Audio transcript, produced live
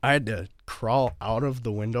I had to crawl out of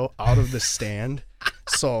the window, out of the stand.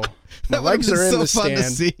 So my That legs would've are been in so the fun to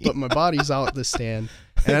stand, see. but my body's out the stand.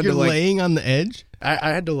 And I had You're to, like, laying on the edge? I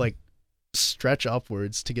had to like stretch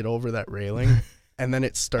upwards to get over that railing, and then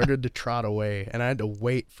it started to trot away, and I had to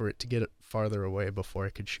wait for it to get farther away before I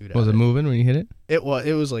could shoot at it. Was it moving when you hit it? It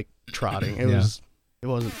was like trotting. It Yeah. it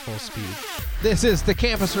wasn't full speed. This is the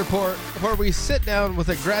Campus Report, where we sit down with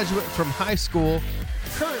a graduate from high school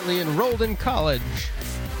currently enrolled in college,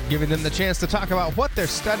 giving them the chance to talk about what they're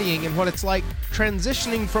studying and what it's like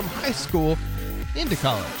transitioning from high school into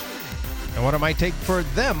college, and what it might take for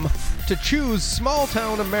them to choose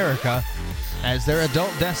small-town America as their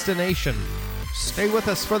adult destination. Stay with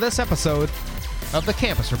us for this episode of the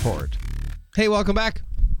Campus Report. Hey, welcome back.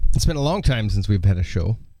 It's been a long time since we've had a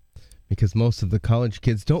show, because most of the college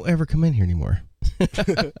kids don't ever come in here anymore.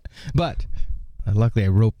 But luckily I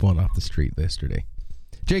roped one off the street yesterday.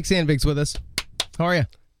 Jake Sandvig's with us. How are you?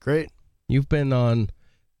 Great. You've been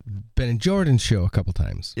in Jordan's show a couple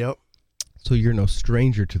times. Yep. So you're no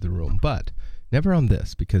stranger to the room, but never on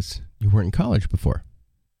this because you weren't in college before.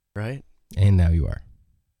 Right. And now you are.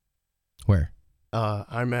 Where?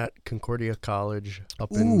 I'm at Concordia College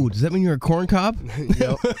up Ooh, does that mean you're a corn cob?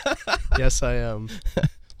 Yep. Yes, I am.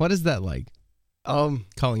 What is that like?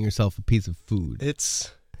 Calling yourself a piece of food.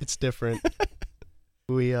 It's different.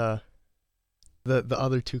 We the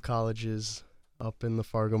other two colleges up in the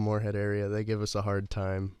Fargo-Moorhead area, they give us a hard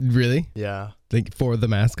time. Really? Yeah. Like for the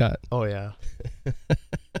mascot? Oh yeah.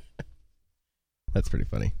 That's pretty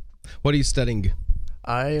funny. What are you studying?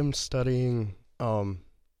 I am studying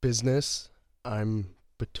business. I'm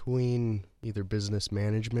between either business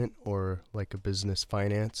management or like a business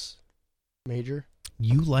finance major.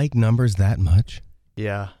 You like numbers that much?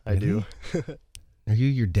 Yeah, I Really? do. Are you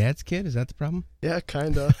your dad's kid? Is that the problem? Yeah,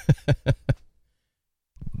 kinda.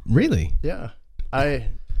 Really? Yeah.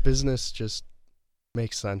 Business just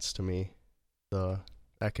makes sense to me. The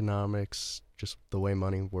economics, just the way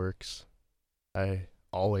money works. I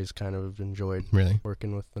always kind of enjoyed Really?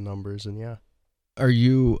 working with the numbers, and yeah. Are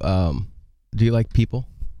you, do you like people?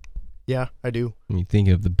 Yeah, I do. When you think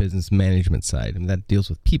of the business management side, I mean, that deals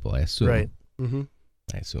with people, I assume. Right. Mm-hmm.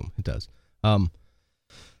 I assume it does.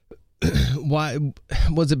 Why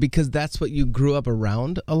was it? Because that's what you grew up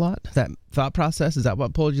around a lot? That thought process? Is that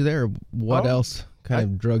what pulled you there? Or what else kind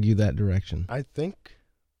of drug you that direction? I think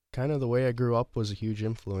kind of the way I grew up was a huge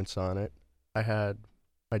influence on it. I had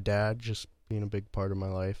my dad just being a big part of my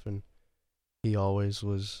life, and he always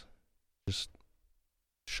was just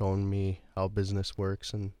showing me how business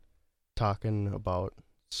works and talking about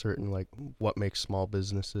certain, like, what makes small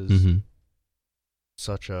businesses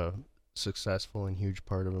such a successful and huge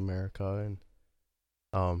part of America.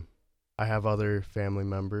 And I have other family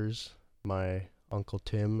members, my Uncle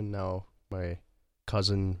Tim and now my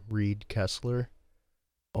cousin Reed Kessler,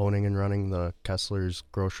 owning and running the Kessler's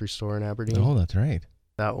grocery store in Aberdeen. Oh, that's right.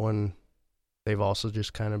 That one, they've also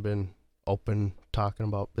just kind of been open talking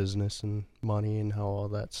about business and money and how all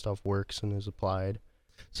that stuff works and is applied.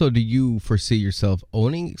 So do you foresee yourself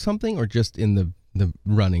owning something or just in the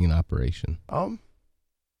running and operation?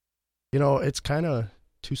 It's kind of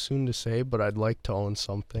too soon to say, but I'd like to own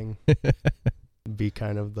something. Be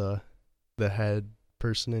kind of the head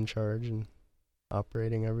person in charge and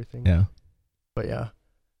operating everything. Yeah. But yeah,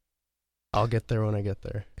 I'll get there when I get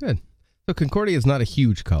there. Good. So Concordia is not a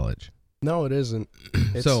huge college. No, it isn't.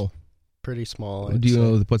 It's so pretty small. do you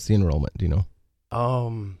know what's the enrollment? Do you know?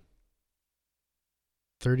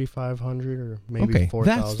 3,500 or maybe okay,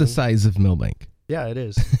 4,000. that's the size of Millbank. Yeah, it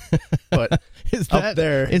is. But is up that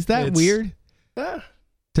there, is that weird? Yeah.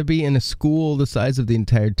 To be in a school the size of the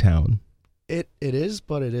entire town. It is,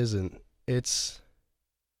 but it isn't. It's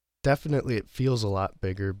definitely, it feels a lot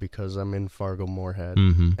bigger because I'm in Fargo-Moorhead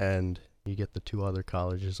and you get the two other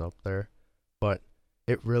colleges up there. But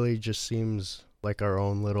it really just seems like our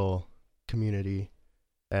own little community,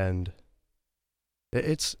 and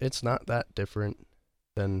it's not that different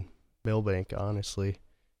than Millbank, honestly.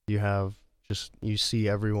 You see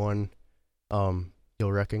everyone,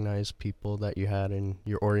 you'll recognize people that you had in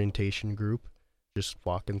your orientation group just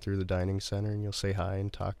walking through the dining center, and you'll say hi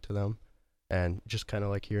and talk to them. And just kind of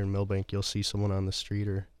like here in Millbank, you'll see someone on the street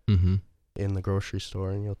or in the grocery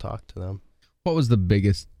store, and you'll talk to them. What was the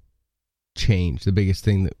biggest change, the biggest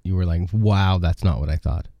thing that you were like, wow, that's not what I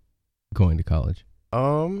thought going to college?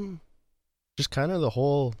 Just kind of the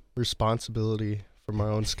whole responsibility for my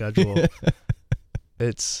own schedule.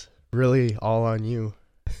 It's really all on you.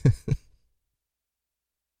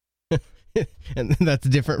 And that's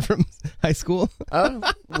different from high school?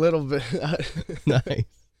 A little bit. Nice.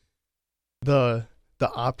 The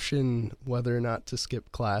the option whether or not to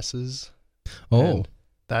skip classes. Oh. And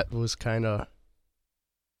that was kind of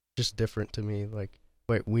just different to me. Like,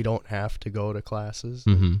 wait, we don't have to go to classes.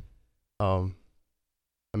 Mm-hmm.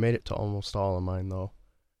 I made it to almost all of mine though.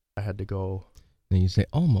 I had to go. And you say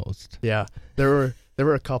almost. Yeah, there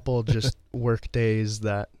were a couple just work days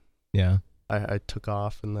that I took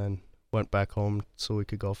off and then went back home so we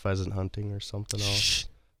could go pheasant hunting or something else. Shh.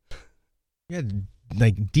 You had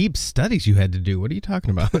like deep studies you had to do. What are you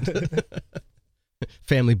talking about?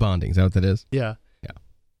 Family bonding, is that what that is? Yeah. Yeah.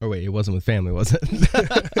 Or wait, it wasn't with family, was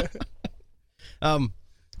it?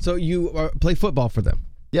 So you play football for them.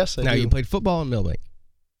 Yes, I do. Now you played football in Millbank.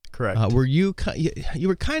 Correct. Were you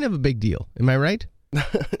were kind of a big deal? Am I right?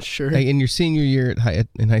 Sure. Hey, in your senior year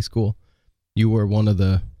in high school, you were one of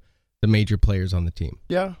the major players on the team.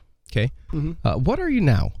 Yeah. Okay. Mm-hmm. What are you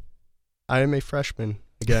now? I am a freshman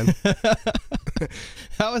again.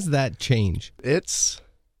 How has that changed? It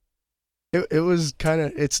was kind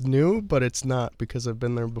of, it's new, but it's not because I've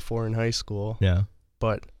been there before in high school. Yeah.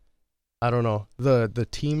 But I don't know. The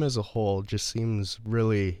team as a whole just seems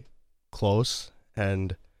really close,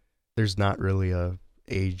 and there's not really a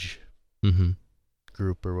age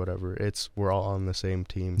group or whatever. We're all on the same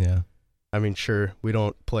team. Yeah. I mean, sure, we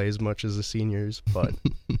don't play as much as the seniors, but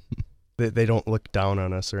they don't look down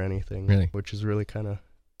on us or anything. Really? Which is really kind of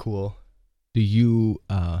cool. Do you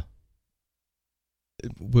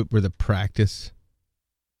were the practice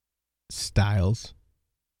styles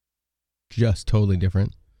just totally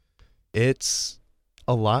different? It's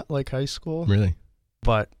a lot like high school. Really?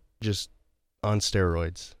 But just on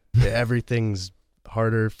steroids. Everything's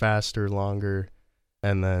harder, faster, longer,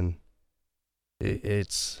 and then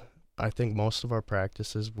it's, I think most of our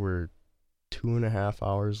practices were 2.5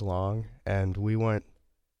 hours long, and we went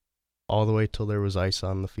all the way till there was ice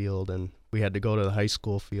on the field, and we had to go to the high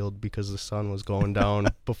school field because the sun was going down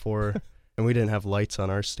before, and we didn't have lights on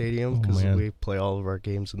our stadium because we play all of our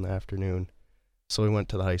games in the afternoon. So we went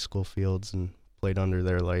to the high school fields and played under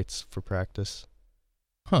their lights for practice.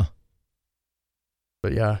 Huh.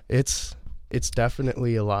 But yeah, it's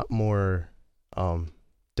definitely a lot more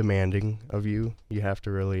demanding of you. You have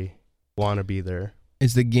to really want to be there.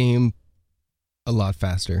 Is the game a lot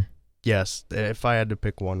faster? Yes. If I had to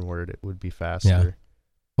pick one word, it would be faster. Yeah.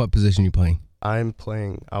 What position are you playing? I'm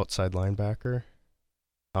playing outside linebacker.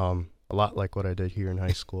 A lot like what I did here in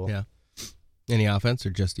high school. Yeah. Any offense or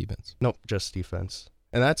just defense? Nope, just defense.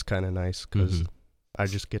 And that's kind of nice because I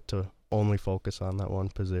just get to only focus on that one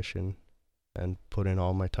position and put in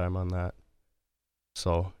all my time on that.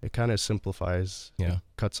 So it kind of simplifies. Yeah.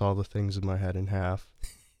 Cuts all the things in my head in half.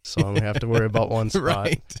 So I only have to worry about one spot.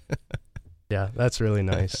 Right. Yeah, that's really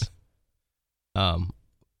nice. How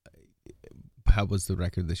was the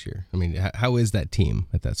record this year? I mean, how is that team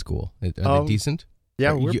at that school? Are they decent?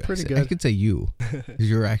 Yeah, we're pretty good. I could say you, because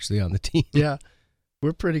you're actually on the team. Yeah,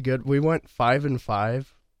 we're pretty good. We went 5-5,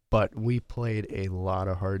 but we played a lot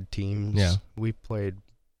of hard teams. Yeah. We played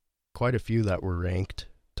quite a few that were ranked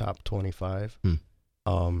top 25.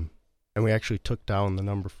 And we actually took down the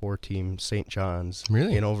number 4 team, St. John's,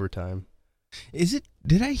 in overtime.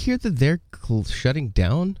 Did I hear that they're shutting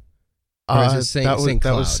down? Or is it St. Cloud?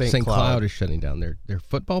 That was St. Cloud is shutting down their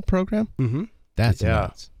football program? Mm-hmm. That's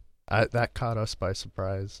nuts. That caught us by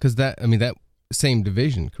surprise. Because that same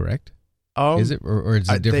division, correct? Is it, or is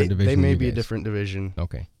it a different division? They may be a different division.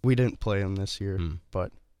 Okay. We didn't play them this year,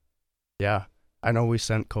 but yeah, I know we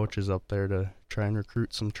sent coaches up there to try and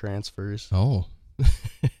recruit some transfers. Oh,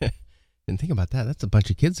 didn't think about that. That's a bunch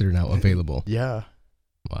of kids that are now available. Yeah.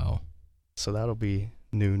 Wow. So that'll be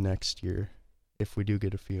new next year if we do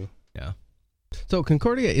get a few. Yeah. So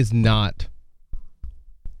Concordia is not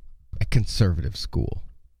a conservative school.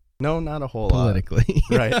 No, not a whole politically.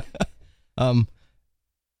 Right. I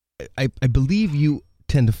believe you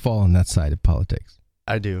tend to fall on that side of politics.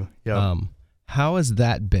 I do. Yeah. How has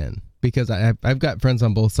that been? Because I've got friends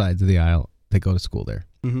on both sides of the aisle that go to school there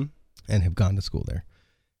and have gone to school there,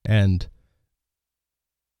 and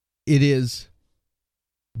it is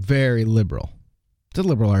very liberal. It's a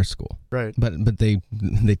liberal arts school, right? But they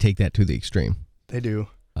take that to the extreme. They do.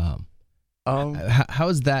 How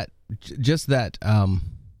is that? Just that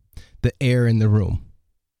the air in the room,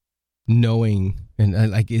 knowing and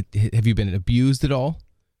have you been abused at all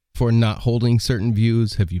for not holding certain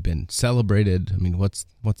views? Have you been celebrated? I mean, what's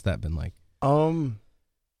that been like?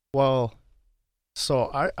 Well,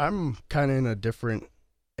 so I'm kind of in a different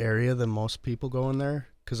area than most people go in there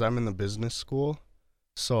because I'm in the business school.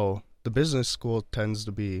 So the business school tends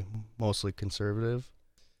to be mostly conservative.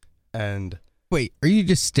 And wait, are you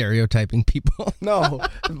just stereotyping people? No,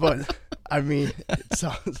 but I mean, it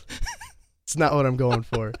It's not what I'm going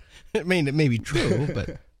for. It may be true,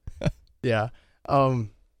 but yeah.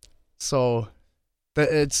 So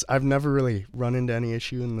I've never really run into any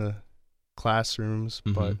issue in the classrooms,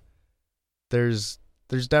 but there's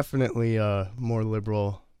definitely a more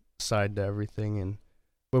liberal side to everything. And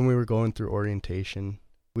when we were going through orientation,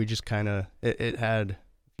 we just kind of it had,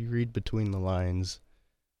 if you read between the lines,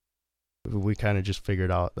 we kind of just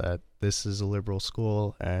figured out that this is a liberal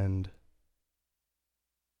school, and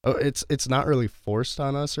it's not really forced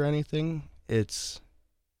on us or anything. It's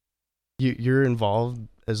you're involved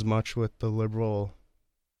as much with the liberal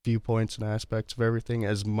viewpoints and aspects of everything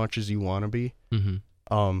as much as you want to be.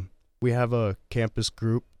 We have a campus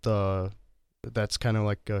group that's kind of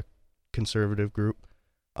like a conservative group.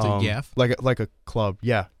 YAF? Like a club.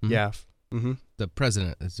 Yeah, YAF. The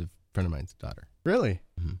president is a friend of mine's daughter. Really?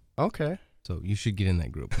 Okay. So you should get in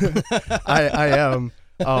that group. I am.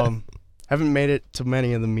 Haven't made it to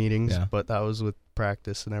many of the meetings, but that was with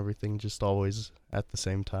practice and everything, just always at the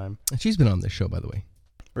same time. And she's been on this show, by the way.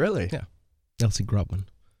 Really? Yeah. Elsie Grubman.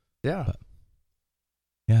 Yeah. But,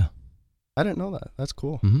 yeah. I didn't know that. That's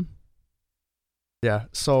cool. Mm-hmm. Yeah.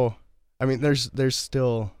 So, I mean, there's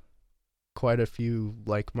still quite a few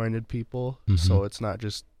like-minded people, so it's not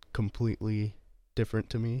just completely different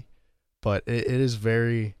to me, but it is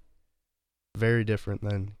very, very different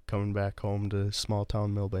than coming back home to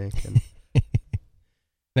small-town Millbank. And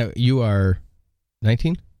now, you are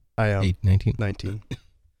 19? I am. 19? 19.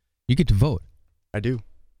 You get to vote. I do.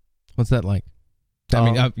 What's that like? I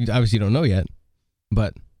mean, obviously you don't know yet,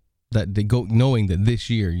 but that they go knowing that this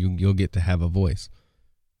year you'll get to have a voice.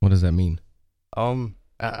 What does that mean?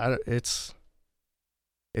 It's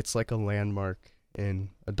like a landmark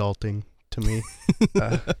in adulting to me.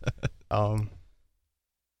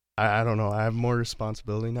 I don't know. I have more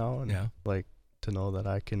responsibility now, and like to know that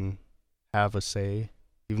I can have a say,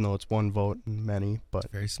 even though it's one vote in many. But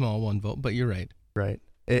very small, one vote. But you're right. Right.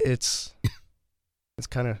 It's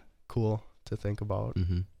kind of cool to think about.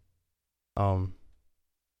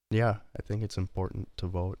 Yeah, I think it's important to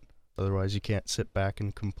vote. Otherwise, you can't sit back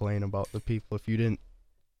and complain about the people if you didn't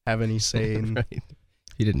have any say in. Right.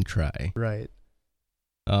 You didn't try. Right.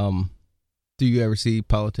 Do you ever see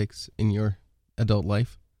politics in your adult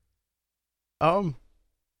life?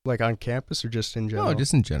 Like on campus or just in general? No,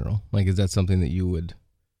 just in general. Like, is that something that you would?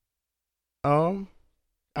 I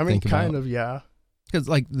mean, kind of, yeah. Because,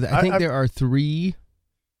 like, I think there are three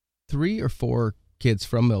or four kids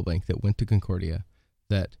from Millbank that went to Concordia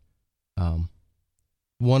that,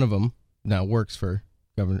 one of them now works for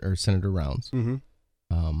Governor or Senator Rounds.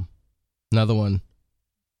 Another one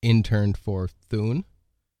interned for Thune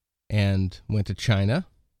and went to China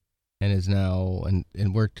and is now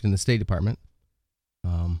and worked in the State Department.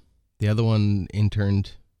 The other one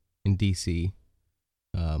interned in D.C.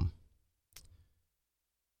 And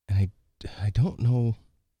I don't know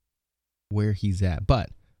where he's at,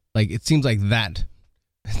 but like it seems like that.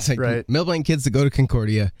 It's like Millbank kids that go to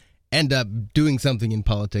Concordia end up doing something in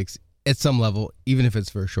politics at some level, even if it's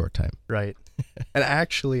for a short time. Right. And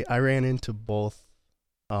actually, I ran into both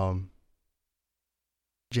JP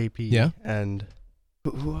and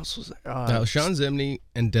who else was there? Sean Zimney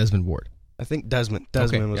and Desmond Ward. I think Desmond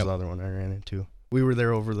was the other one I ran into. We were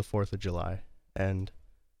there over the 4th of July and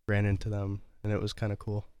ran into them, and it was kind of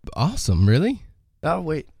cool. Awesome. Really? Oh,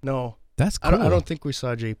 wait. No. That's cool. I don't think we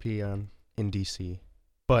saw JP in D.C.,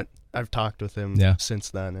 but I've talked with him since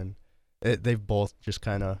then, and they've both just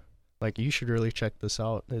kind of like, you should really check this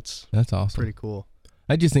out. That's awesome. Pretty cool.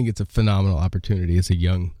 I just think it's a phenomenal opportunity as a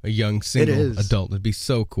young single adult. It'd be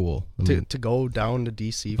so cool. To go down to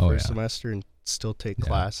D.C. for a semester and still take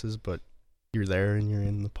classes, but you're there and you're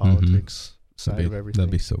in the politics side of everything.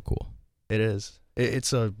 That'd be so cool. It is.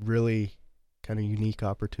 It's a really kind of unique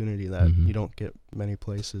opportunity that you don't get many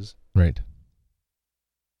places. Right.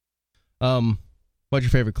 What's your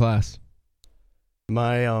favorite class?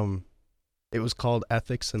 My it was called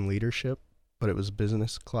Ethics and Leadership, but it was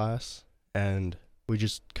business class, and we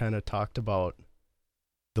just kind of talked about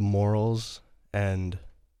the morals and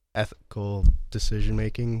ethical decision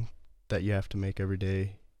making that you have to make every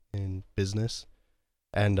day in business.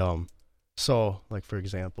 And so, like, for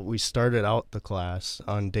example, we started out the class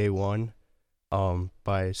on day one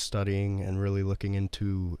by studying and really looking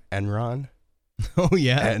into Enron. Oh,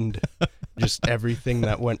 yeah. And just everything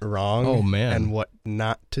that went wrong. Oh, man. And what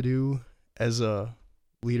not to do as a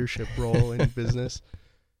leadership role in business.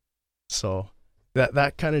 So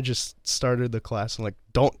that kind of just started the class, and like,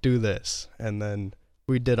 don't do this. And then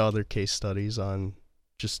we did other case studies on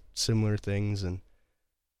just similar things, and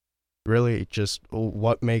really just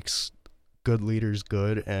what makes good leaders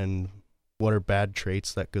good and what are bad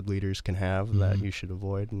traits that good leaders can have that you should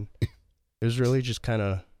avoid. And it was really just kind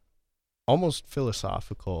of almost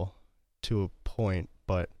philosophical to a point,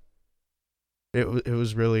 but it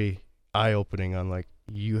was really eye-opening on, like,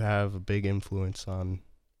 you have a big influence on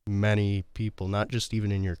many people, not just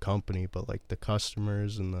even in your company, but like the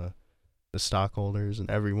customers and the stockholders and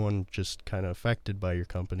everyone just kind of affected by your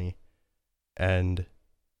company, and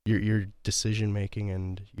your decision making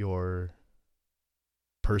and your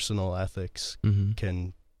personal ethics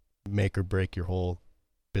can make or break your whole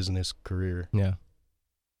business career. Yeah.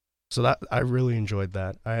 So that I really enjoyed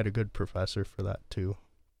that. I had a good professor for that too.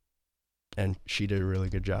 And she did a really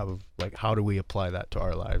good job of, like, how do we apply that to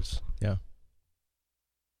our lives? Yeah.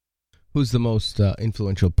 Who's the most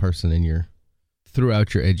influential person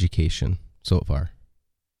throughout your education so far?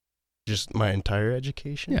 Just my entire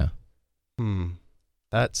education? Yeah.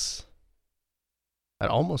 I'd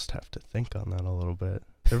almost have to think on that a little bit.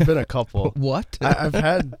 There have been a couple. What? I've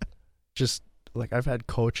had I've had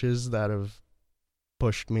coaches that have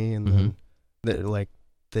pushed me, and then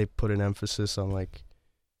they put an emphasis on, like,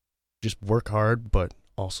 just work hard, but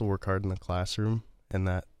also work hard in the classroom, and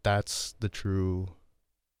that's the true,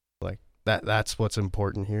 like, that's what's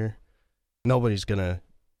important here. Nobody's gonna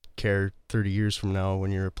care 30 years from now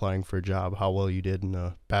when you're applying for a job how well you did in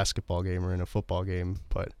a basketball game or in a football game,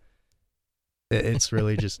 but it's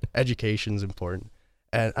really just education's important.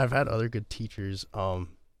 And I've had other good teachers.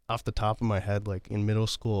 Off the top of my head, like in middle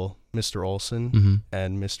school, Mr. Olson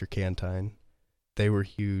and Mr. Cantine, they were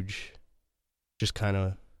huge, just kind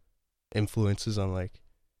of influences on, like,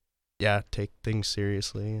 yeah, take things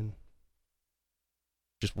seriously and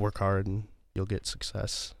just work hard and you'll get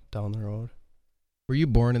success down the road. Were you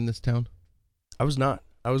born in this town? I was not.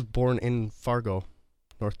 I was born in Fargo,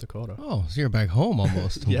 North Dakota. Oh, so you're back home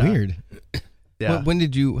almost. Yeah. Weird. Yeah.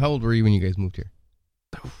 How old were you when you guys moved here?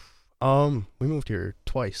 We moved here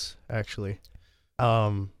twice, actually.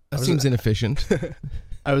 That seems inefficient.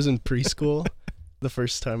 I was in preschool the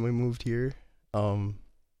first time we moved here. And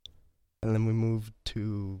then we moved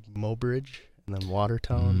to Mobridge and then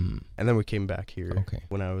Watertown. And then we came back here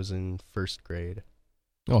when I was in first grade.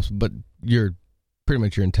 Oh, but pretty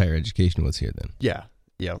much your entire education was here then? Yeah.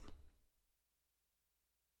 Yep.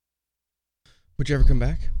 Would you ever come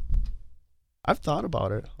back? I've thought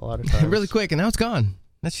about it a lot of times. Really quick, and now it's gone.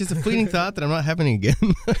 That's just a fleeting thought that I'm not having again.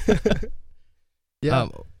 Yeah.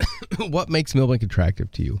 What makes Millbank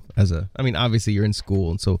attractive to you? Obviously you're in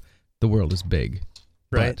school, and so the world is big.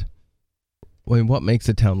 Right. But, what makes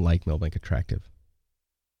a town like Millbank attractive?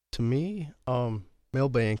 To me,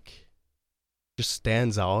 Millbank just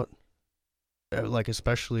stands out, like,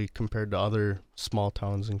 especially compared to other small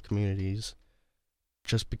towns and communities,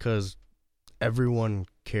 just because everyone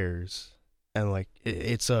cares, and, like,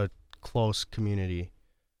 it's a close community.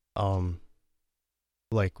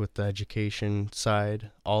 Like with the education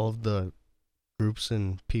side, all of the groups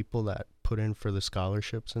and people that put in for the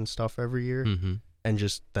scholarships and stuff every year, and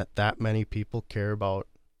just that many people care about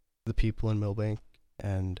the people in Millbank,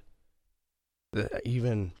 and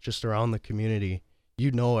even just around the community,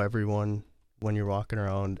 everyone when you're walking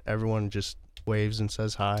around. Everyone just waves and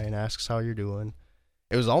says hi and asks how you're doing.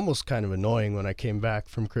 It was almost kind of annoying when I came back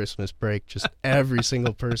from Christmas break, just every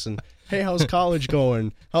single person, hey, how's college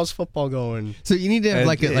going? How's football going? So you need to have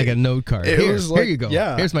like a note card. Here you go.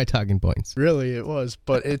 Yeah. Here's my talking points. Really, it was.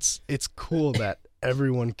 But it's cool that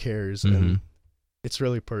everyone cares, and it's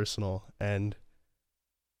really personal. And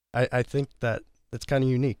I think that it's kind of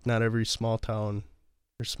unique. Not every small town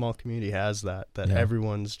or small community has that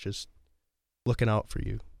everyone's just looking out for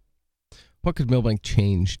you. What could Millbank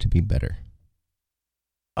change to be better?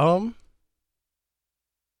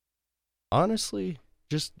 Honestly,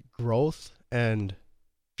 just growth and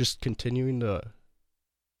just continuing to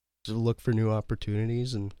look for new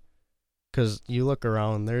opportunities, and because you look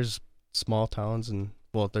around, there's small towns, and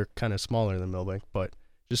well, they're kind of smaller than Millbank, but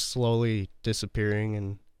just slowly disappearing,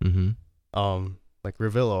 and like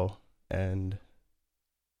Revillo, and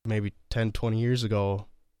maybe 10, 20 years ago,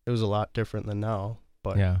 it was a lot different than now.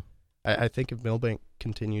 But yeah, I think if Millbank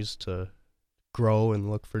continues to grow and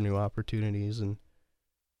look for new opportunities and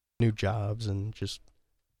new jobs, and just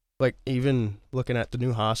like even looking at the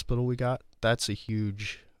new hospital we got, that's a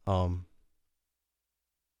huge I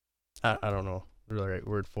don't know the right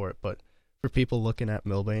word for it, but for people looking at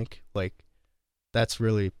Millbank, like, that's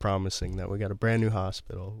really promising that we got a brand new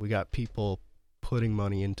hospital. We got people putting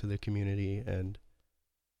money into the community and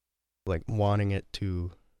like wanting it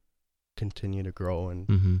to continue to grow,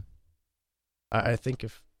 and I think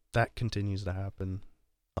if that continues to happen,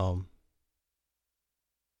 the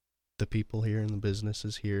people here and the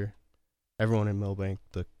businesses here, everyone in Millbank,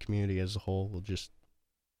 the community as a whole, will just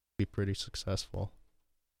be pretty successful.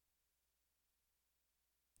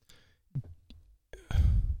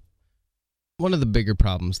 One of the bigger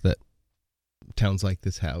problems that towns like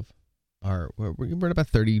this have are we're at about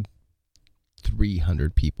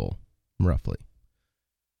 3,300 people, roughly.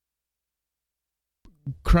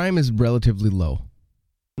 Crime is relatively low.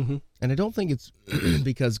 Mm-hmm. And I don't think it's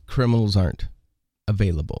because criminals aren't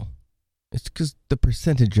available. It's because the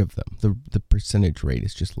percentage of them, the percentage rate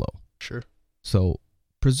is just low. Sure. So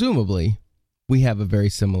presumably we have a very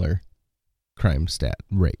similar crime stat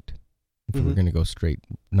rate if we're going to go straight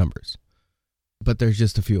numbers. But there's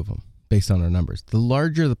just a few of them based on our numbers. The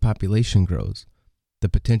larger the population grows, the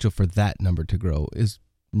potential for that number to grow is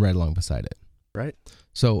right along beside it. Right.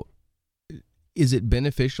 So is it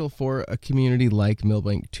beneficial for a community like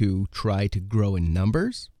Millbank to try to grow in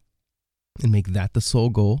numbers and make that the sole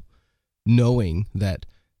goal, knowing that,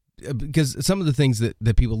 because some of the things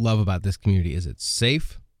that people love about this community is it's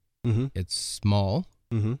safe, it's small,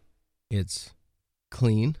 it's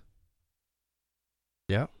clean.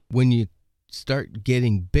 Yeah. When you start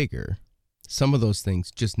getting bigger, some of those things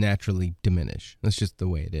just naturally diminish. That's just the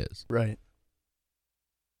way it is. Right.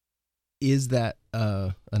 Is that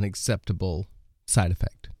an acceptable side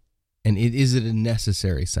effect? And is it a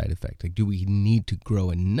necessary side effect? Like, do we need to grow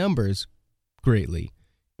in numbers greatly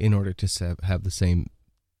in order to have the same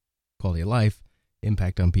quality of life,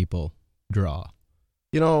 impact on people, draw?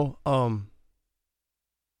 There's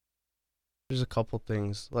a couple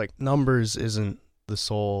things. Like, numbers isn't the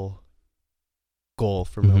sole goal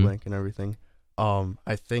for Millbank and everything.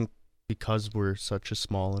 I think because we're such a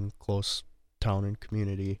small and close town and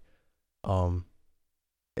community,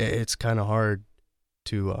 it's kind of hard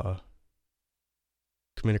to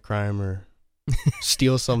commit a crime or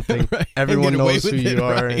steal something. Right. Everyone knows who you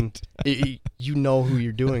are, right. and you know who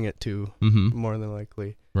you're doing it to, more than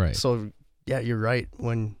likely. Right. So, yeah, you're right.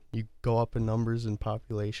 When you go up in numbers and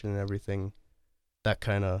population and everything, that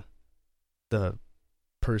kind of, the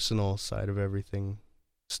personal side of everything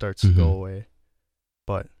starts to go away.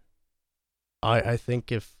 But I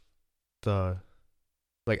think if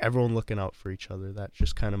everyone looking out for each other, that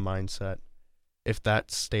just kind of mindset, if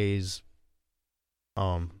that stays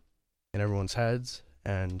in everyone's heads,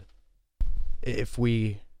 and if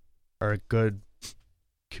we are a good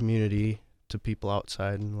community to people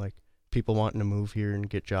outside, and like people wanting to move here and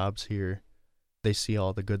get jobs here, they see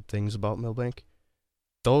all the good things about Millbank.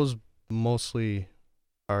 Those mostly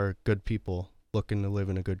are good people looking to live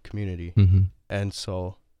in a good community. And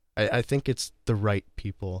so I think it's the right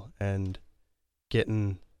people, and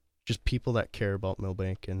getting just people that care about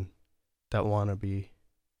Millbank and that want to be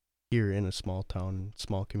here in a small town,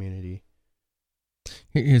 small community.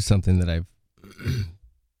 Here's something that I've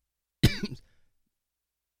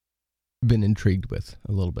been intrigued with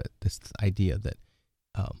a little bit. This idea that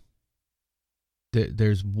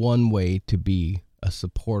there's one way to be a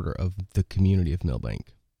supporter of the community of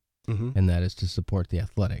Millbank, and that is to support the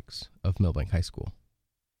athletics of Millbank High School.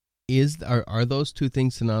 Are those two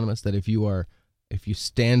things synonymous? That if you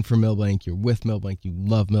stand for Millbank, you're with Millbank, you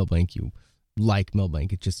love Millbank, you like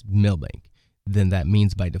Millbank, it's just Millbank, then that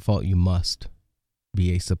means by default you must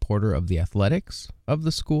be a supporter of the athletics of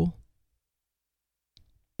the school?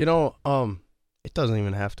 It doesn't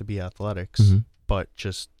even have to be athletics, but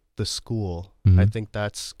just the school. I think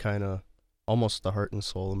that's kind of almost the heart and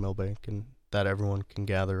soul of Millbank, and that everyone can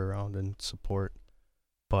gather around and support.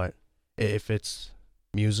 But if it's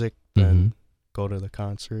music, then go to the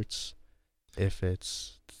concerts. If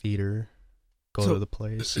it's theater, go to the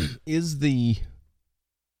plays. Is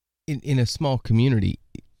in a small community,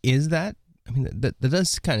 is that, I mean, that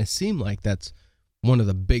does kind of seem like that's one of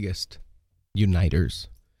the biggest uniters,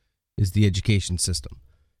 is the education system.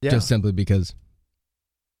 Yeah. Just simply because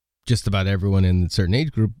just about everyone in a certain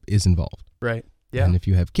age group is involved. Right. Yeah. And if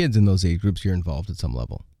you have kids in those age groups, you're involved at some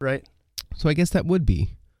level. Right. So I guess that would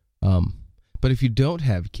be. But if you don't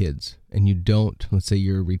have kids and you don't, let's say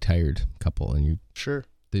you're a retired couple and you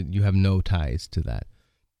have no ties to that,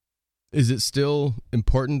 is it still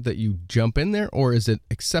important that you jump in there, or is it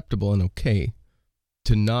acceptable and okay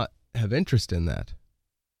to not have interest in that?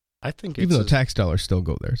 I think even though tax dollars still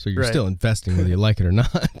go there, so you're still investing whether you like it or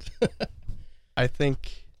not. I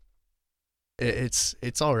think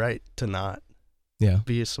it's all right to not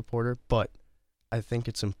be a supporter, but I think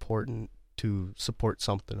it's important to support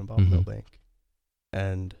something about Millbank.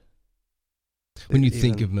 And when you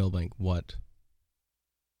think of Millbank, what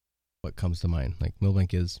comes to mind? Like,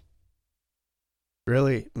 Millbank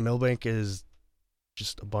is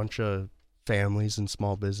just a bunch of families and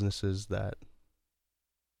small businesses that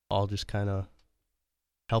all just kind of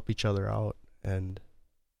help each other out and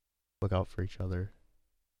look out for each other.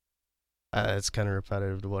 It's kind of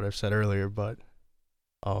repetitive to what I've said earlier, but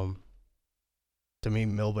to me,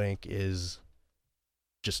 Millbank is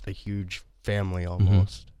just a huge family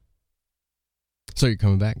almost. So you're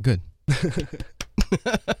coming back? Good.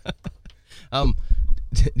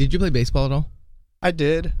 Did you play baseball at all? I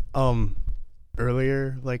did.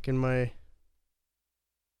 Earlier, like in my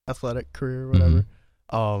athletic career or whatever.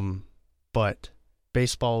 But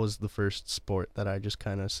baseball was the first sport that I just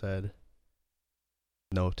kind of said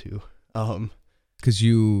no to. Because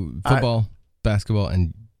football, basketball,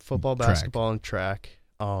 and football, track. basketball, and track.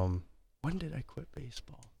 When did I quit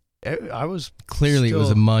baseball? I was clearly it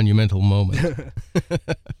was a monumental moment.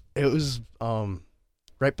 It was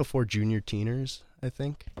right before junior teeners, I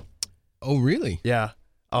think. Oh, really? Yeah.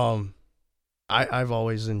 I've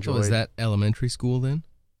always enjoyed. So is that elementary school then?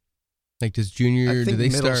 Like, does junior? I think do they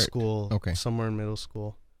middle start school? Okay, somewhere in middle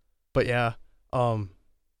school. But yeah,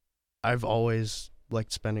 I've always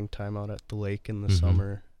liked spending time out at the lake in the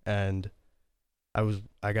summer, and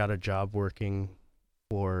I got a job working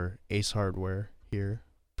for Ace Hardware here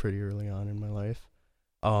pretty early on in my life.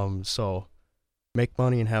 So make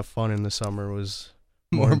money and have fun in the summer was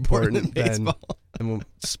more important than baseball. And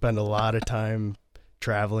spend a lot of time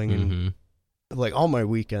traveling and like all my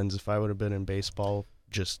weekends. If I would have been in baseball,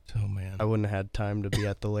 I wouldn't have had time to be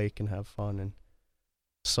at the lake and have fun. And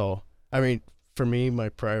so, I mean, for me, my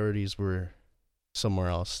priorities were somewhere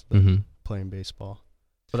else than playing baseball,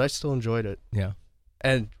 but I still enjoyed it. Yeah.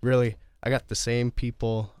 And really, I got the same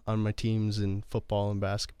people on my teams in football and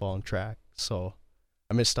basketball and track. So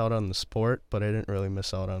I missed out on the sport, but I didn't really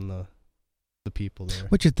miss out on the people there.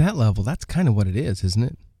 Which at that level, that's kind of what it is, isn't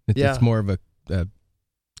it? It's more of a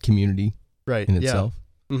community in itself.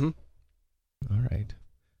 Yeah. Mm-hmm. All right.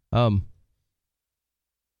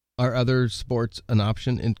 Are other sports an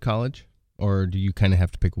option in college, or do you kind of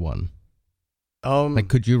have to pick one? Like,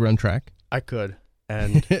 could you run track? I could.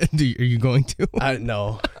 And are you going to?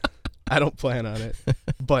 No, I don't plan on it.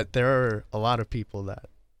 But there are a lot of people that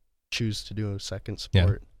choose to do a second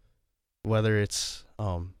sport, whether it's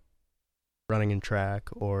running in track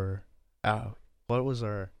or one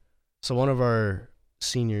of our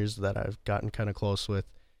seniors that I've gotten kind of close with,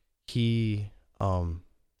 he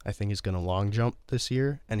I think he's going to long jump this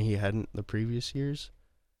year, and he hadn't the previous years.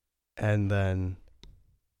 And then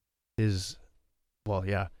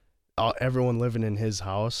everyone living in his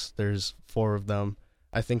house, there's 4 of them.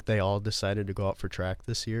 I think they all decided to go out for track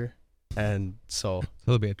this year. And so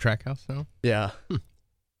there'll be a track house now? Yeah.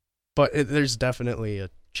 But there's definitely a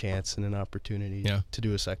chance and an opportunity to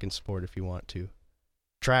do a second sport if you want to.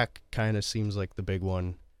 Track kind of seems like the big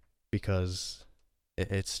one because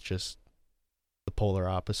it's just the polar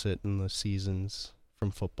opposite in the seasons from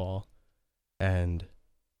football, and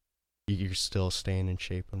you're still staying in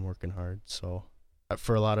shape and working hard. So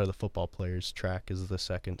for a lot of the football players, track is the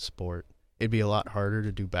second sport. It'd be a lot harder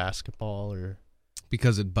to do basketball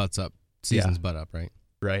because it butts up. Seasons butt up, right?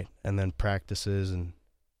 Right. And then practices, and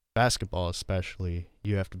basketball especially,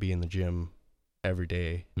 you have to be in the gym every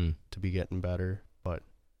day to be getting better. But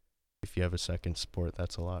if you have a second sport,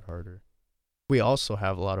 that's a lot harder. We also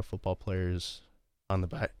have a lot of football players on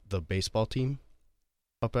the baseball team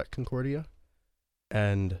up at Concordia.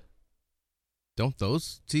 And don't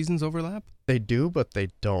those seasons overlap? They do, but they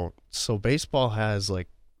don't. So baseball has like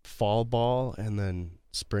fall ball and then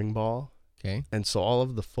spring ball. Okay. And so all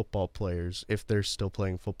of the football players, if they're still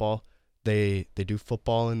playing football, they do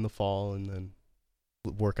football in the fall and then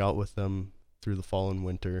work out with them through the fall and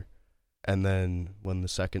winter. And then when the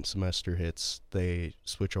second semester hits, they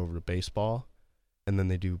switch over to baseball, and then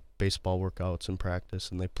they do baseball workouts and practice,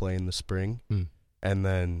 and they play in the spring. And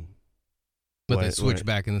then they switch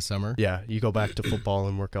back in the summer? Yeah, you go back to football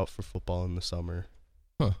and work out for football in the summer.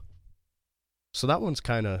 Huh. So that one's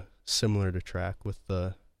kind of similar to track with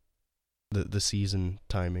the season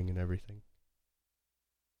timing and everything.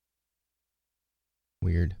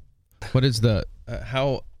 Weird. What is the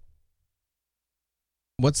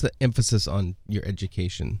what's the emphasis on your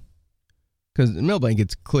education? Because in Millbank,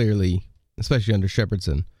 it's clearly, especially under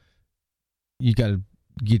Shepherdson, you got to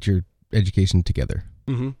get your education together.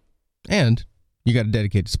 And you got to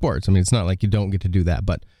dedicate to sports. I mean, it's not like you don't get to do that,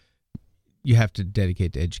 but you have to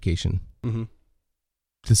dedicate to education.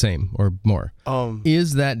 The same or more.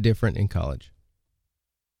 Is that different in college?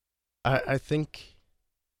 I think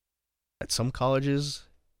at some colleges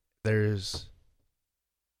there's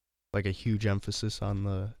like a huge emphasis on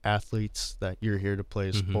the athletes, that you're here to play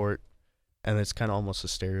a sport, and it's kind of almost a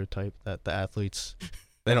stereotype that the athletes,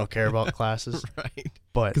 they don't care about classes. Right.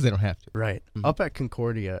 But because they don't have to. Right. Up at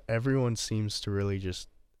Concordia, everyone seems to really just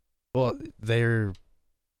Well, they're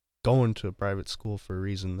going to a private school for a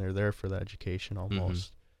reason. They're there for the education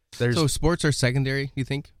almost. So sports are secondary, you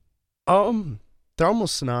think? They're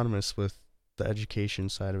almost synonymous with the education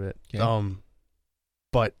side of it. Okay.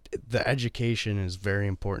 But the education is very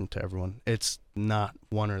important to everyone. It's not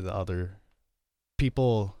one or the other.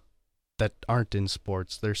 People that aren't in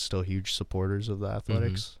sports, they're still huge supporters of the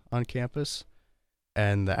athletics on campus.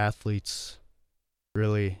 And the athletes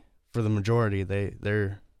really, for the majority,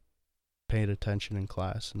 they're paying attention in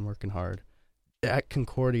class and working hard. At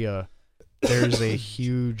Concordia, there's a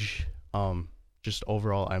huge just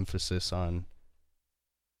overall emphasis on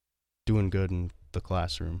doing good in the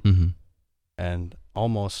classroom. And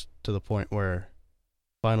almost to the point where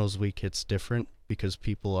finals week hits different because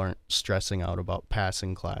people aren't stressing out about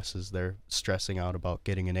passing classes. They're stressing out about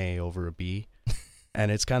getting an A over a B.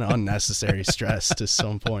 And it's kind of unnecessary stress to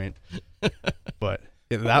some point. But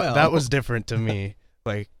that was different to me.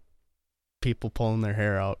 Like people pulling their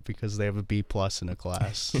hair out because they have a B+ in a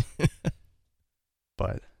class.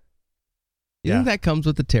 But you think that comes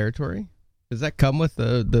with the territory? Does that come with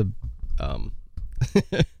the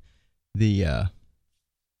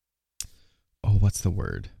what's the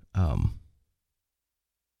word?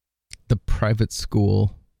 The private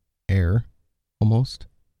school air, almost?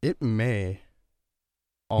 It may.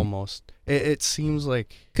 Almost. It seems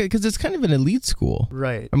like... Because it's kind of an elite school.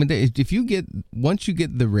 Right. I mean, once you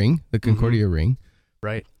get the ring, the Concordia ring...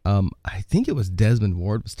 Right. I think it was Desmond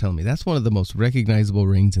Ward was telling me, that's one of the most recognizable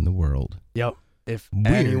rings in the world. Yep. If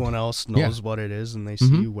anyone else knows what it is and they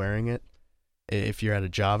see you wearing it, if you're at a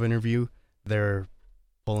job interview, they're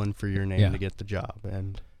pulling for your name to get the job.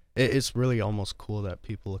 And it's really almost cool that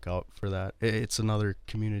people look out for that. It's another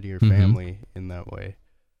community or family in that way.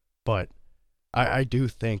 But I do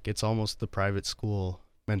think it's almost the private school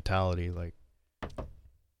mentality. Like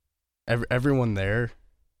everyone there,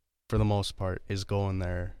 for the most part, is going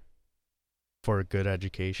there for a good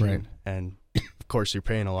education. Right. And of course, you're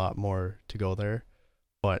paying a lot more to go there.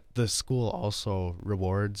 But the school also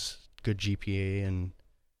rewards good GPA and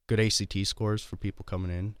good ACT scores for people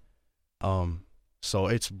coming in. So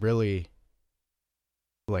it's really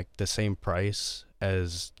like the same price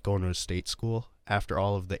as going to a state school after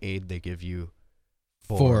all of the aid they give you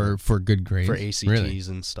for good grades, for ACTs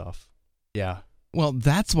and stuff. Yeah. Well,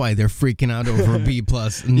 that's why they're freaking out over a B+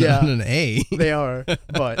 and not an A. They are,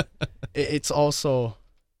 but it's also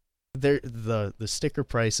the sticker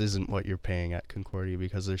price isn't what you're paying at Concordia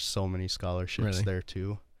because there's so many scholarships there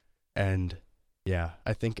too. And yeah,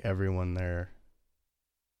 I think everyone there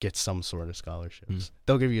gets some sort of scholarships.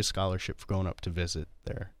 They'll give you a scholarship for going up to visit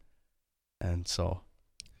there. And so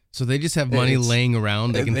they just have money laying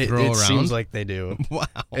around they can throw around? It seems like they do. Wow.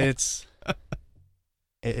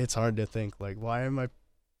 It's hard to think, like, why am I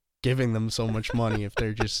giving them so much money if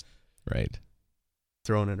they're just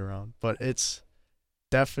throwing it around? But it's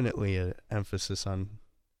definitely an emphasis on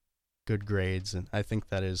good grades, and I think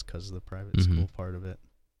that is because of the private school part of it.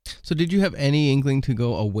 So did you have any inkling to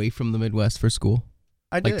go away from the Midwest for school?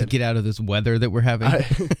 I did. Like to get out of this weather that we're having?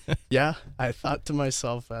 I thought to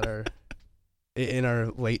myself in our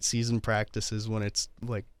late season practices when it's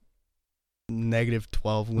like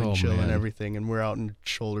 -12 wind chill and everything, and we're out in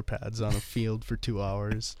shoulder pads on a field for 2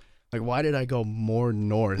 hours. Like, why did I go more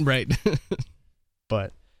north? Right.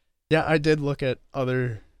 But yeah, I did look at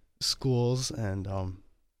other schools, and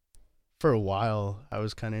for a while I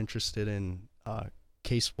was kind of interested in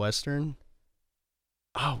Case Western.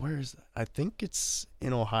 Where is that? I think it's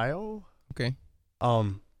in Ohio. Okay.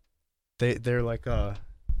 They're like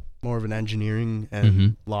more of an engineering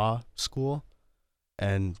and law school,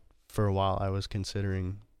 and for a while I was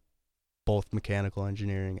considering both mechanical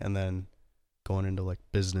engineering and then going into like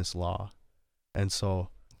business law. And so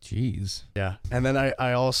yeah, and then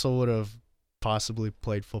I also would have possibly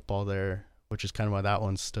played football there, which is kind of why that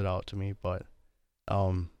one stood out to me. But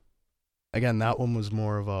again, that one was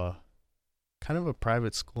more of a kind of a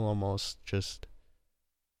private school almost, just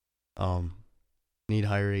need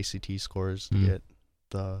higher ACT scores to get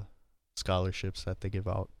the scholarships that they give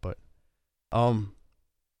out. But I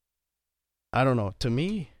don't know. To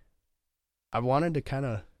me, I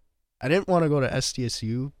didn't want to go to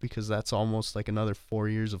SDSU because that's almost like another 4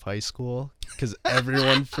 years of high school because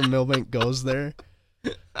everyone from Millbank goes there.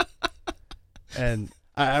 And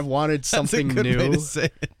I wanted something That's a good new. way to say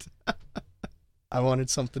it. I wanted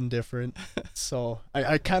something different. So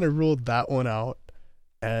I kind of ruled that one out.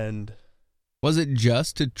 And was it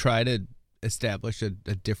just to try to establish a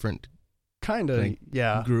different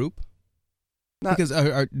group? Because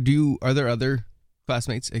are there other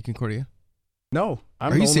classmates at Concordia? No,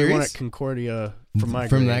 I'm the only one at Concordia from my grade.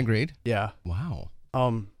 From that grade? Yeah. Wow.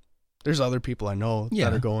 there's other people I know Yeah.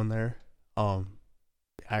 that are going there.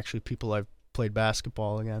 Actually, people I've played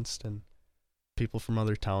basketball against and people from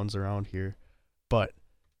other towns around here. But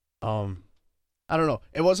I don't know.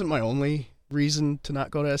 It wasn't my only reason to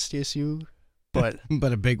not go to SDSU, but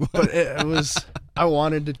but a big one. but it was. I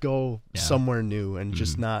wanted to go Yeah. somewhere new and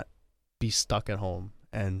just not be stuck at home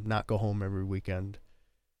and not go home every weekend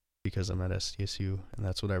because I'm at SDSU and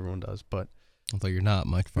that's what everyone does. But Although you're not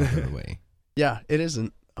much farther away. yeah, it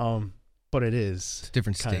isn't. But it is. It's a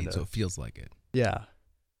different state, kinda. so it feels like it. Yeah.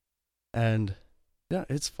 And yeah,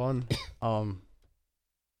 it's fun. I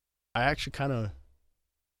actually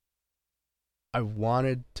I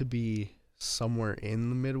wanted to be somewhere in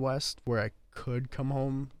the Midwest where I could come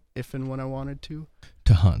home if and when I wanted to.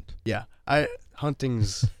 To hunt. Yeah.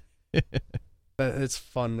 Hunting's it's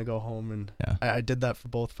fun to go home and Yeah. I did that for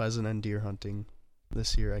both pheasant and deer hunting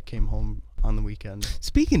this year. I came home on the weekend.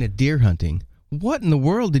 Speaking of deer hunting, what in the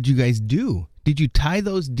world did you guys do? Did you tie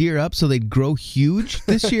those deer up so they'd grow huge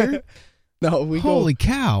this year? No, Holy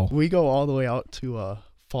cow. We go all the way out to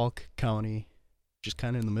Falk County, just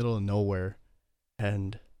kind of in the middle of nowhere.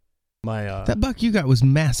 And my That buck you got was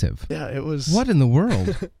massive. yeah, it was. What in the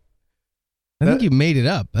world? I think you made it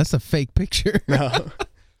up. That's a fake picture. No,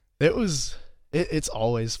 it was. It's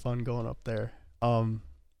always fun going up there.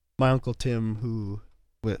 My uncle Tim, who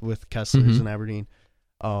with Kessler's in Aberdeen,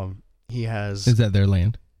 he has. Is that their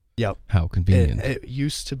land? Yep. How convenient. It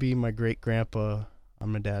used to be my great grandpa on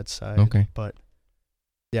my dad's side. Okay. But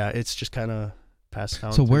yeah, it's just kind of passed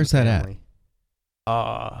down. So through where's the that at? family.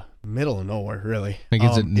 Middle of nowhere, really. Like,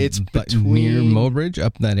 is it's it between near Mobridge,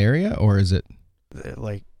 up in that area, or is it?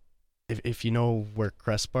 like, if you know where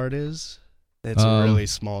Crestbard is, it's a really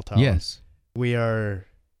small town. Yes. We are.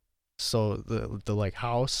 So the like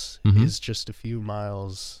house is just a few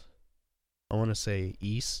miles, I want to say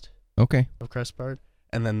east Okay. of Crestbard,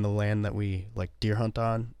 and then the land that we like deer hunt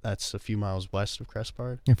on, that's a few miles west of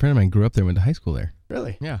Crestbard. Yeah, a friend of mine grew up there, went to high school there.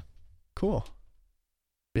 Really? Yeah. Cool.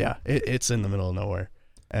 Yeah, it's in the middle of nowhere,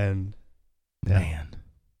 and yeah. Man.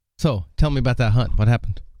 So tell me about that hunt. What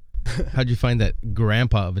happened? How'd you find that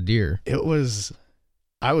grandpa of a deer? I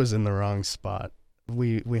was in the wrong spot.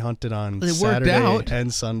 We hunted on It worked Saturday out.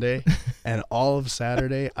 and Sunday, and all of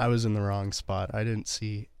Saturday I was in the wrong spot. I didn't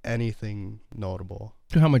see anything notable.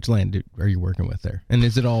 How much land are you working with there? And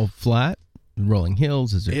is it all flat? Rolling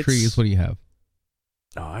hills? Is there trees? What do you have?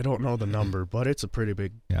 Oh, I don't know the number, but it's a pretty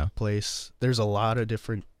big place. There's a lot of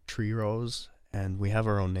different tree rows, and we have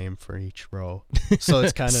our own name for each row. So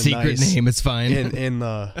it's kind of secret nice. name. It's fine. In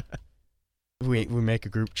the we make a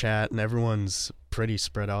group chat, and everyone's pretty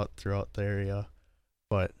spread out throughout the area.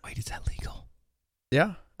 But wait, is that legal?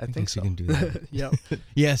 Yeah, I think so. You can do that. Yeah.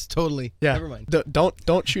 Yes, totally. Yeah. Never mind.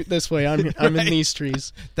 Don't shoot this way. I'm in these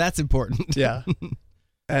trees. That's important. Yeah.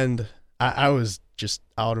 And I was just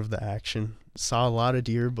out of the action. Saw a lot of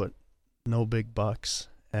deer, but no big bucks.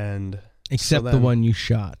 And except the one you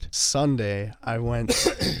shot. Sunday, I went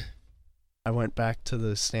back to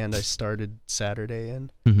the stand I started Saturday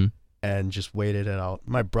in, and just waited it out.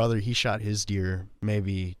 My brother, he shot his deer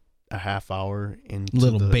maybe a half hour into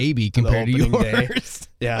little baby compared to yours. Day.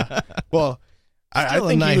 Yeah. Well, I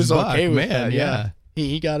think nice he was buck, okay with man, that. yeah.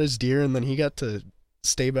 He got his deer, and then he got to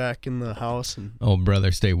stay back in the house and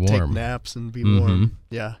brother, stay warm. take naps and be warm.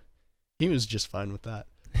 Yeah. He was just fine with that.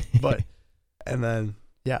 But and then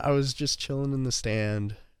I was just chilling in the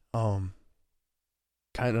stand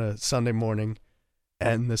kind of Sunday morning,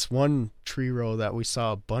 and this one tree row that we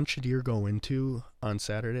saw a bunch of deer go into on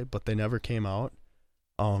Saturday, but they never came out.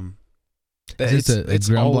 Is it a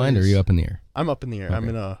ground blind, or are you up in the air? I'm up in the air. Okay. I'm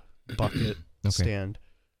in a bucket stand.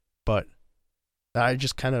 But I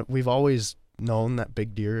just we've always known that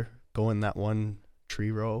big deer go in that one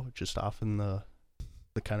tree row just off in the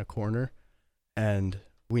kind of corner, and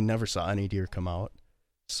we never saw any deer come out.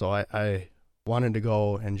 So I wanted to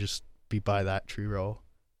go and just be by that tree row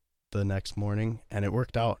the next morning, and it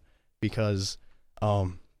worked out because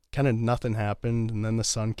kind of nothing happened, and then the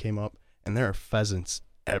sun came up, and there are pheasants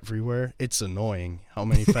everywhere. It's annoying how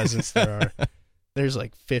many pheasants there are. There's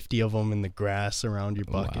like 50 of them in the grass around your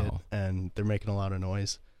bucket, and they're making a lot of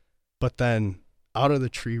noise. But then out of the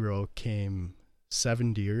tree row came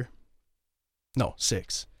 6 deer,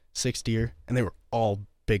 and they were all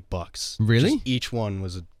big bucks. Really? Just each one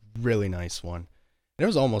was a really nice one. And it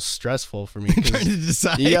was almost stressful for me trying to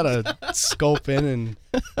decide. You gotta scope in and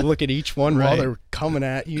look at each one while they're coming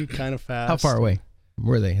at you kind of fast. How far away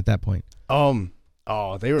were they at that point?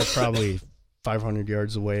 They were probably 500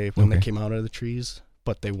 yards away when they came out of the trees,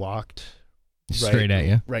 but they walked straight at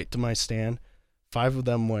you, right to my stand. 5 of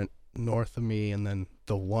them went north of me, and then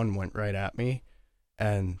the one went right at me.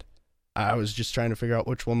 And I was just trying to figure out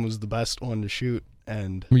which one was the best one to shoot.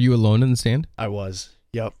 And were you alone in the stand? I was.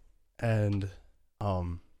 Yep. And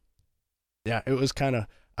yeah, it was kind of,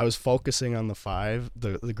 I was focusing on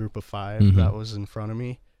the group of 5 that was in front of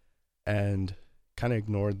me, and kind of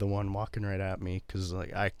ignored the one walking right at me, because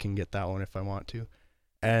like I can get that one if I want to.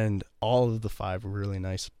 And all of the 5 were really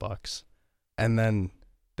nice bucks. And then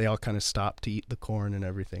they all kind of stopped to eat the corn and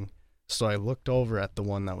everything. So I looked over at the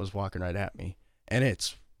one that was walking right at me, and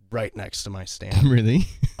it's right next to my stand. Really?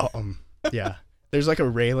 Yeah. There's like a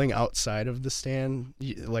railing outside of the stand,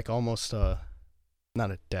 like almost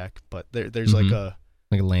not a deck, but there's like a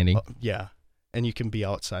landing. Yeah. And you can be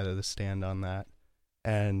outside of the stand on that.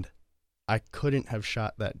 And I couldn't have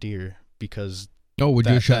shot that deer because would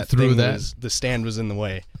you have shot through that? The stand was in the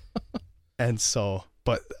way. And so,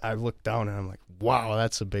 but I looked down and I'm like, wow,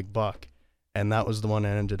 that's a big buck. And that was the one I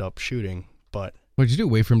ended up shooting. But what did you do?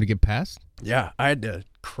 Wait for him to get past? Yeah, I had to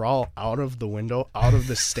crawl out of the window, out of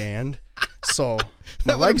the stand. So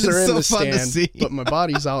my legs are in the stand, but my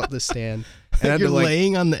body's out the stand. And you're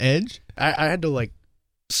laying on the edge? I had to like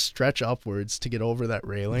stretch upwards to get over that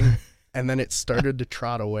railing, and then it started to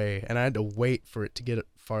trot away, and I had to wait for it to get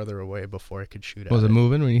farther away before I could shoot at it. Was it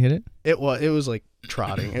moving when you hit it? It was like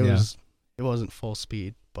trotting. It wasn't full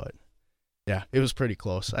speed, but yeah, it was pretty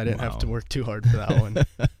close. I didn't have to work too hard for that one.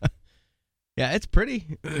 Yeah, it's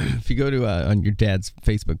pretty. If you go to on your dad's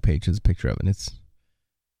Facebook page, there's a picture of it. And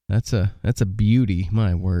that's a beauty.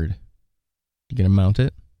 My word. You gonna mount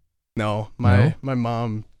it? No, my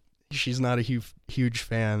mom, she's not a huge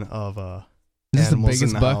fan of Is this the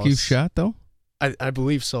biggest buck you've shot though? I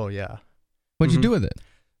believe so. Yeah. What'd you do with it?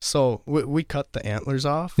 So we cut the antlers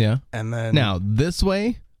off. Yeah. And then now this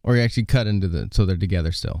way, or you actually cut into so they're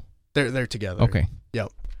together still. They're together. Okay.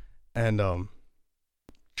 Yep. And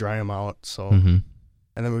dry them out. So, and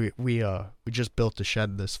then we just built a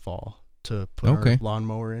shed this fall to put our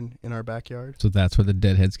lawnmower in our backyard. So that's where the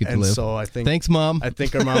deadheads get to live. So I think. Thanks, Mom. I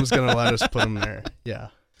think our mom's gonna let us put them there. Yeah.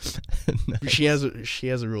 Nice. She has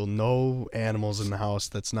a rule: no animals in the house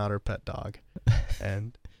that's not her pet dog.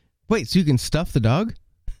 And wait, so you can stuff the dog?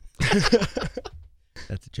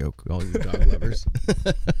 That's a joke. All you dog lovers.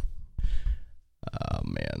 Oh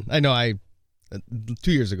man, I know.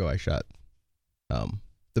 2 years ago I shot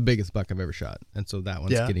the biggest buck I've ever shot, and so that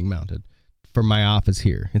one's getting mounted for my office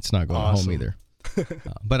here. It's not going home either.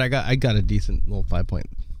 But I got a decent little 5-point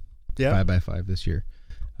 5x5 this year.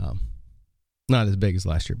 Not as big as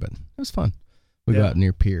last year, but it was fun. We got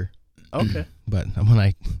near pier. Okay. But when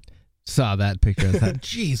I saw that picture, I thought,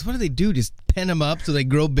 geez, what do they do? Just pen them up so they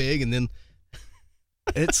grow big, and then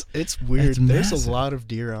it's weird. There's a lot of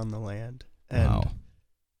deer on the land, and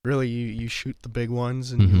really you shoot the big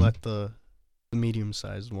ones, and you let the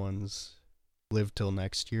medium-sized ones live till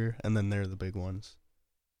next year, and then they're the big ones.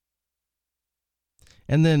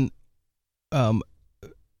 And then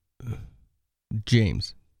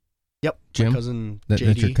James. Yep. Jim? My cousin JD.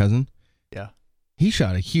 That's your cousin? Yeah. He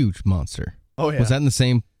shot a huge monster. Oh, yeah. Was that in the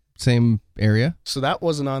same area? So that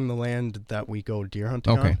wasn't on the land that we go deer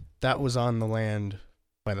hunting on. That was on the land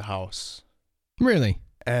by the house. Really?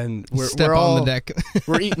 And we're all on the deck.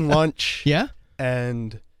 We're eating lunch. Yeah?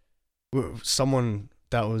 And someone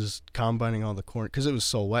that was combining all the corn, because it was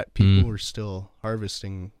so wet, people were still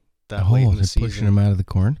harvesting that late in the season. Pushing them out of the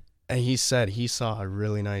corn? And he said he saw a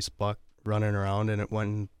really nice buck running around, and it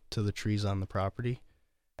went to the trees on the property.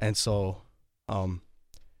 And so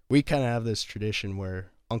we kind of have this tradition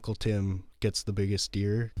where Uncle Tim gets the biggest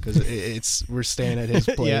deer, because we're staying at his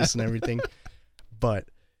place and everything. But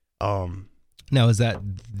now, is that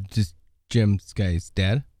just Jim's guy's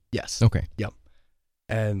dad? Yes. Okay. Yep.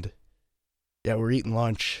 And yeah, we're eating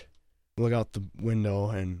lunch. Look out the window,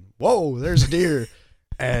 and whoa, there's a deer.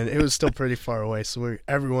 And it was still pretty far away, so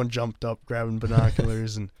everyone jumped up, grabbing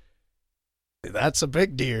binoculars, and that's a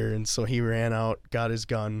big deer. And so he ran out, got his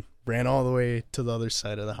gun, ran all the way to the other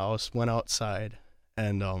side of the house, went outside,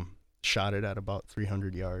 and shot it at about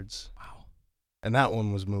 300 yards. Wow. And that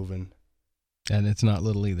one was moving. And it's not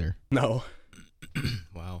little either. No.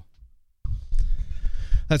 Wow.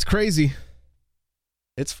 That's crazy.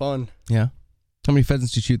 It's fun. Yeah. How many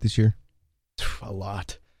pheasants did you shoot this year? A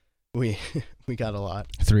lot. We got a lot.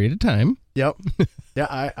 3 at a time. Yep.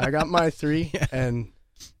 Yeah, I got my 3, and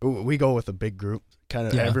we go with a big group. Kind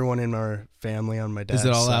of everyone in our family on my dad's side.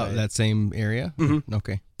 Is it all out in that same area? Mm-hmm.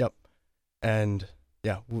 Okay. Yep. And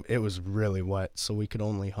yeah, it was really wet, so we could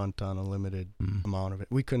only hunt on a limited amount of it.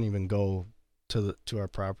 We couldn't even go to our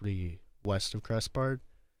property west of Crestbard.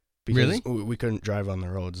 Because we couldn't drive on the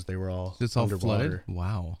roads. They were all underwater. Flooded?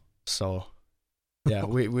 Wow. So, yeah,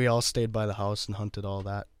 we all stayed by the house and hunted all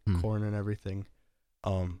that corn and everything.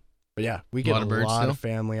 But yeah, we get a lot still? of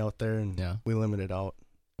family out there, and we limit it out.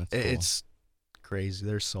 That's cool. It's crazy.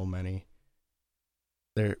 There's so many.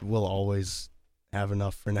 We'll always have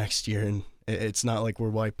enough for next year, and it's not like we're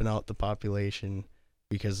wiping out the population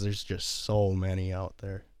because there's just so many out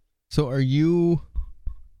there. So are you,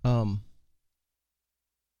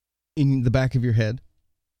 in the back of your head,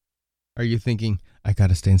 are you thinking, I got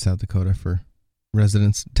to stay in South Dakota for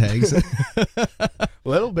residence tags? A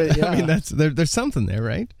little bit, yeah. I mean, there's something there,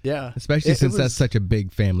 right? Yeah. Especially since that's such a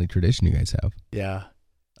big family tradition you guys have. Yeah.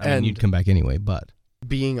 I mean, you'd come back anyway, but.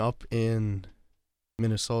 Being up in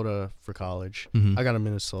Minnesota for college, I got a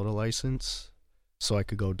Minnesota license, so I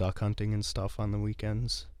could go duck hunting and stuff on the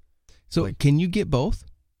weekends. So can you get both?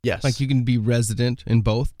 Yes. Like you can be resident in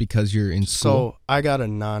both because you're in school? So I got a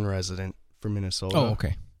non-resident for Minnesota. Oh,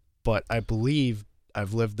 okay. But I believe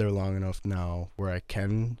I've lived there long enough now where I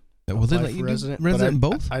can Will they let you do resident in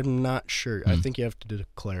both? I'm not sure. I think you have to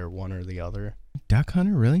declare one or the other. Duck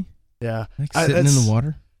hunter, really? Yeah. Like sitting in the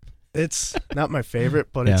water? It's not my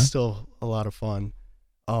favorite, but it's still a lot of fun.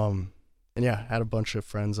 And yeah, had a bunch of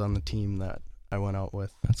friends on the team that I went out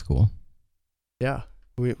with. That's cool. Yeah.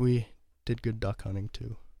 We did good duck hunting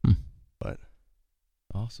too. But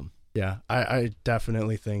awesome. Yeah, I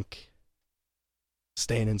definitely think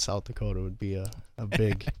staying in South Dakota would be a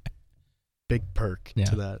big perk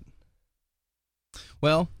to that.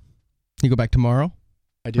 Well, you go back tomorrow?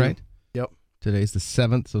 I do. Right? Yep. Today's the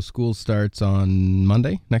 7th, so school starts on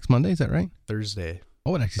Monday? Next Monday, is that right? Thursday.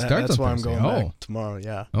 Oh, it actually starts on Thursday. That's why I'm going back tomorrow,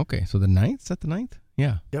 yeah. Okay, so the 9th? Is that the 9th?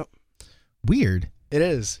 Yeah. Yep. Weird. It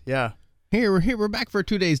is, yeah. We're back for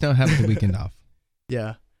 2 days now, having the weekend off.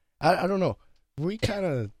 Yeah. I don't know. We kind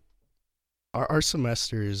of, our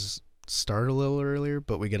semesters start a little earlier,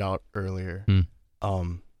 but we get out earlier.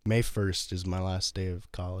 May 1st is my last day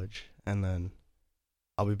of college, and then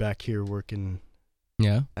I'll be back here working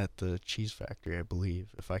at the cheese factory, I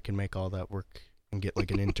believe, if I can make all that work and get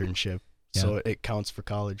like an internship. So it counts for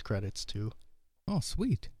college credits too. Oh,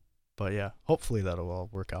 sweet. But yeah, hopefully that'll all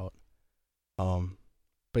work out.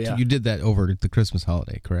 But yeah. So you did that over the Christmas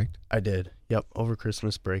holiday, correct? I did. Yep. Over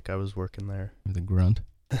Christmas break, I was working there. With a grunt?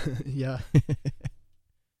 Yeah.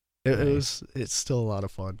 It's still a lot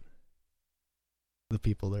of fun. The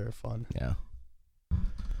people there are fun. Yeah.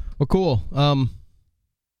 Well, cool.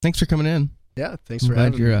 Thanks for coming in. Yeah, thanks for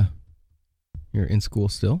having me. You're in school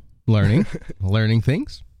still, learning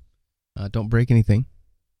things. Don't break anything.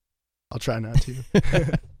 I'll try not to.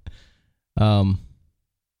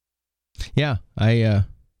 Yeah,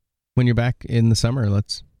 when you're back in the summer,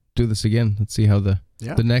 let's do this again. Let's see how the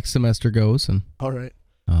next semester goes. And all right.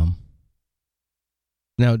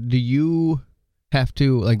 Now, do you have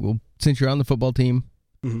to since you're on the football team?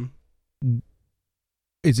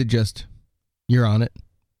 Is it just you're on it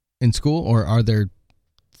in school, or are there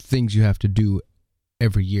things you have to do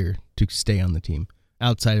every year to stay on the team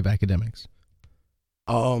outside of academics?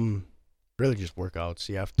 Really just workouts.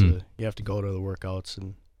 You have to go to the workouts,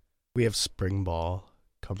 and we have spring ball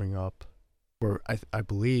coming up, where I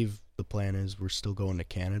believe the plan is we're still going to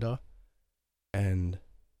Canada, and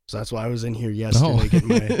so that's why I was in here yesterday getting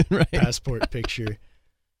my passport picture.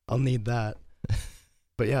 I'll need that.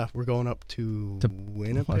 But yeah, we're going up to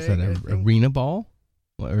Winnipeg. What's that, arena ball?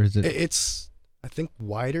 Or is it? It's, I think,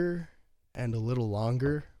 wider and a little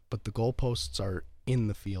longer, but the goalposts are in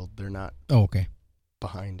the field. They're not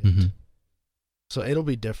behind it. So it'll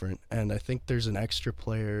be different, and I think there's an extra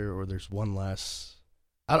player or there's one less.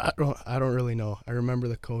 I don't really know. I remember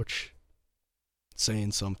the coach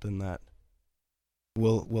saying something that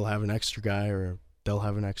we'll have an extra guy, or they'll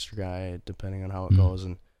have an extra guy depending on how it goes,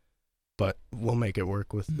 but we'll make it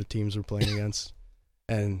work with the teams we're playing against.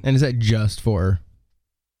 And is that just for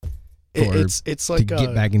it's like to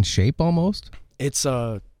get back in shape almost? It's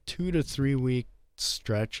a 2 to 3 week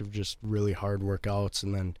stretch of just really hard workouts,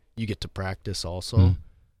 and then you get to practice also.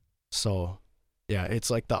 So yeah, it's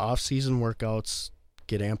like the off-season workouts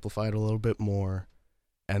get amplified a little bit more,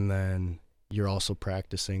 and then you're also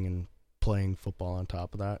practicing and playing football on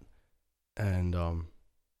top of that. And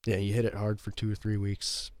yeah, you hit it hard for 2 or 3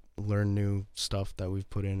 weeks, learn new stuff that we've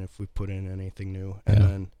put in, if we put in anything new,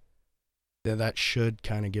 and then that should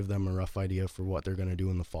kind of give them a rough idea for what they're going to do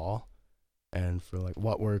in the fall, and for like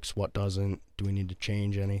what works, what doesn't. Do we need to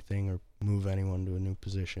change anything or move anyone to a new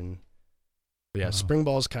position? But yeah, spring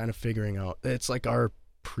ball's kind of figuring out. It's like our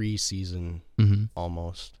preseason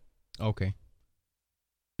almost. Okay.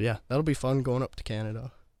 But yeah, that'll be fun going up to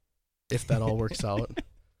Canada if that all works out.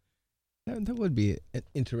 That would be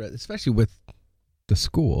interesting, especially with the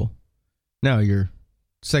school. Now you're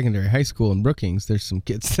secondary high school in Brookings. There's some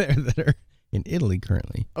kids there that are in Italy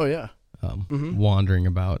currently. Oh yeah. Wandering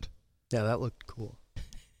about. Yeah, that looked cool.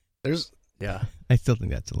 Yeah. I still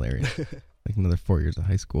think that's hilarious. Like another 4 years of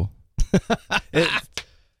high school.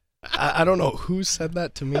 I don't know who said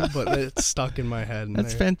that to me, but it's stuck in my head.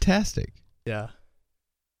 That's fantastic. Yeah.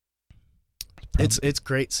 It's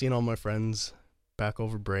great seeing all my friends back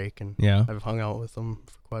over break, and I've hung out with them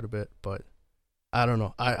for quite a bit, but I don't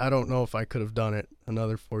know. I don't know if I could have done it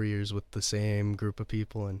another 4 years with the same group of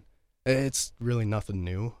people, and it's really nothing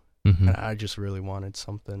new, and I just really wanted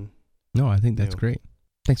something. No, I think that's great.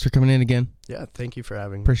 Thanks for coming in again. Yeah, thank you for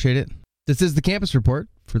having me. Appreciate it. This is the Campus Report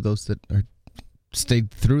for those that are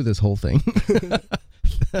stayed through this whole thing.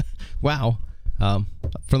 Wow. From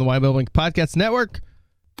the Why Building Podcast Network,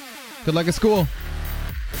 good luck at school.